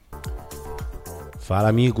Fala,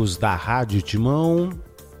 amigos da Rádio Timão,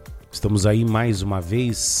 estamos aí mais uma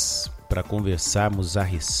vez para conversarmos a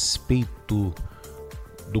respeito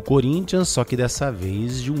do Corinthians, só que dessa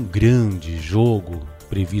vez de um grande jogo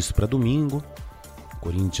previsto para domingo.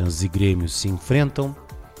 Corinthians e Grêmio se enfrentam.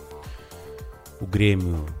 O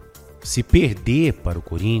Grêmio, se perder para o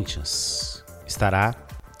Corinthians, estará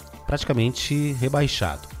praticamente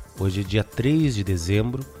rebaixado. Hoje é dia 3 de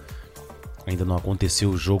dezembro, ainda não aconteceu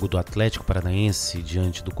o jogo do Atlético Paranaense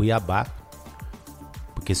diante do Cuiabá,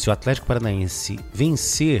 porque se o Atlético Paranaense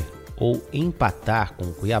vencer ou empatar com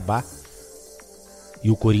o Cuiabá e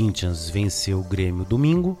o Corinthians vencer o Grêmio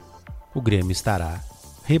domingo, o Grêmio estará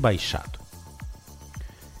rebaixado.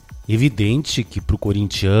 Evidente que para o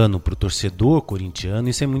corintiano, para o torcedor corintiano,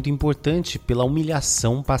 isso é muito importante pela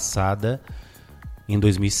humilhação passada em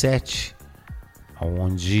 2007,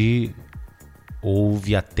 onde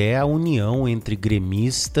houve até a união entre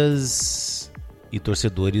gremistas e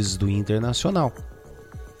torcedores do Internacional.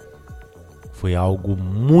 Foi algo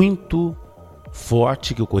muito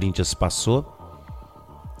forte que o Corinthians passou,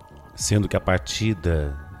 sendo que a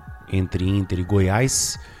partida entre Inter e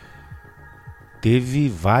Goiás teve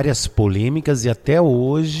várias polêmicas e até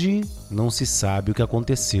hoje não se sabe o que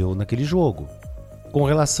aconteceu naquele jogo. Com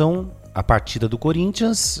relação à partida do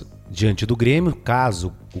Corinthians diante do Grêmio,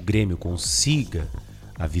 caso o Grêmio consiga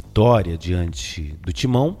a vitória diante do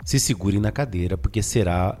Timão, se segurem na cadeira, porque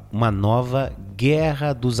será uma nova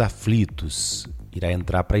Guerra dos Aflitos. Irá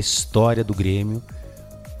entrar para a história do Grêmio,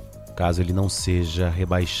 caso ele não seja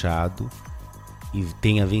rebaixado e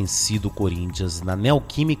tenha vencido o Corinthians na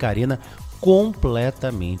Neoquímica Arena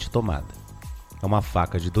completamente tomada. É uma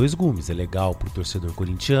faca de dois gumes, é legal para o torcedor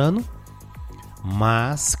corintiano,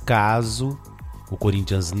 mas caso o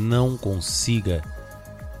Corinthians não consiga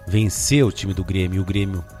vencer o time do Grêmio e o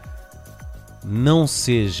Grêmio não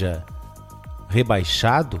seja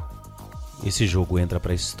rebaixado, esse jogo entra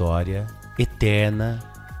para a história eterna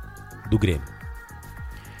do Grêmio.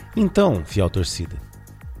 Então, fiel torcida,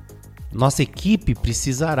 nossa equipe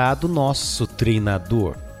precisará do nosso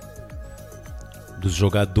treinador, dos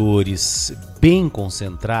jogadores bem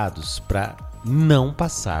concentrados para não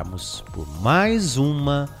passarmos por mais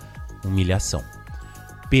uma humilhação.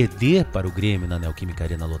 Perder para o Grêmio na Neoquímica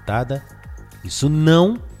Arena lotada, isso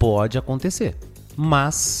não pode acontecer.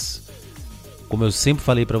 Mas, como eu sempre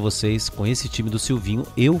falei para vocês, com esse time do Silvinho,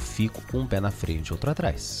 eu fico com um pé na frente e outro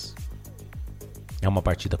atrás. É uma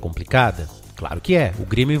partida complicada? Claro que é. O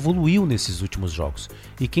Grêmio evoluiu nesses últimos jogos.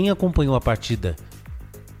 E quem acompanhou a partida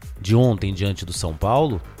de ontem diante do São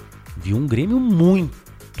Paulo, viu um Grêmio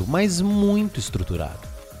muito, mas muito estruturado.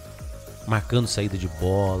 Marcando saída de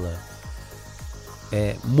bola,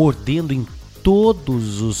 mordendo em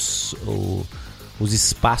todos os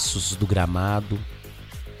espaços do gramado.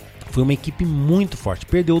 Foi uma equipe muito forte.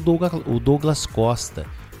 Perdeu o Douglas Costa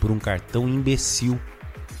por um cartão imbecil.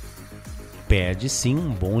 Perde sim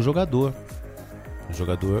um bom jogador. Um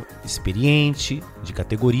jogador experiente, de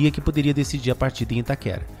categoria, que poderia decidir a partida em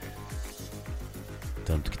Itaquera.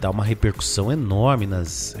 Tanto que tá uma repercussão enorme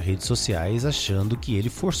nas redes sociais achando que ele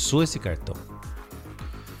forçou esse cartão.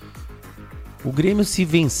 O Grêmio, se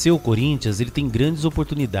vencer o Corinthians, ele tem grandes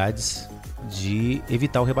oportunidades de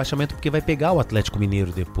evitar o rebaixamento, porque vai pegar o Atlético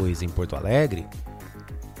Mineiro depois em Porto Alegre,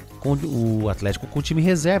 com o Atlético com o time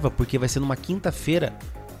reserva, porque vai ser numa quinta-feira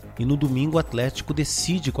e no domingo o Atlético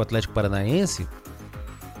decide com o Atlético Paranaense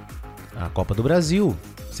a Copa do Brasil.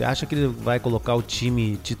 Você acha que ele vai colocar o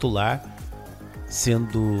time titular,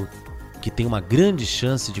 sendo que tem uma grande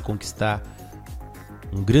chance de conquistar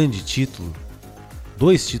um grande título,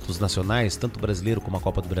 2 títulos nacionais, tanto o brasileiro como a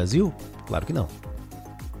Copa do Brasil? Claro que não.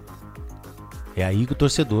 É aí que o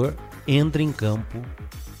torcedor entra em campo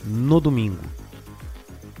no domingo.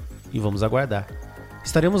 E vamos aguardar.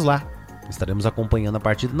 Estaremos lá, estaremos acompanhando a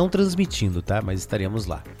partida, não transmitindo, tá? Mas estaremos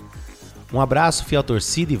lá. Um abraço, fiel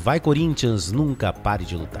torcida, e vai Corinthians, nunca pare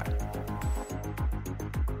de lutar.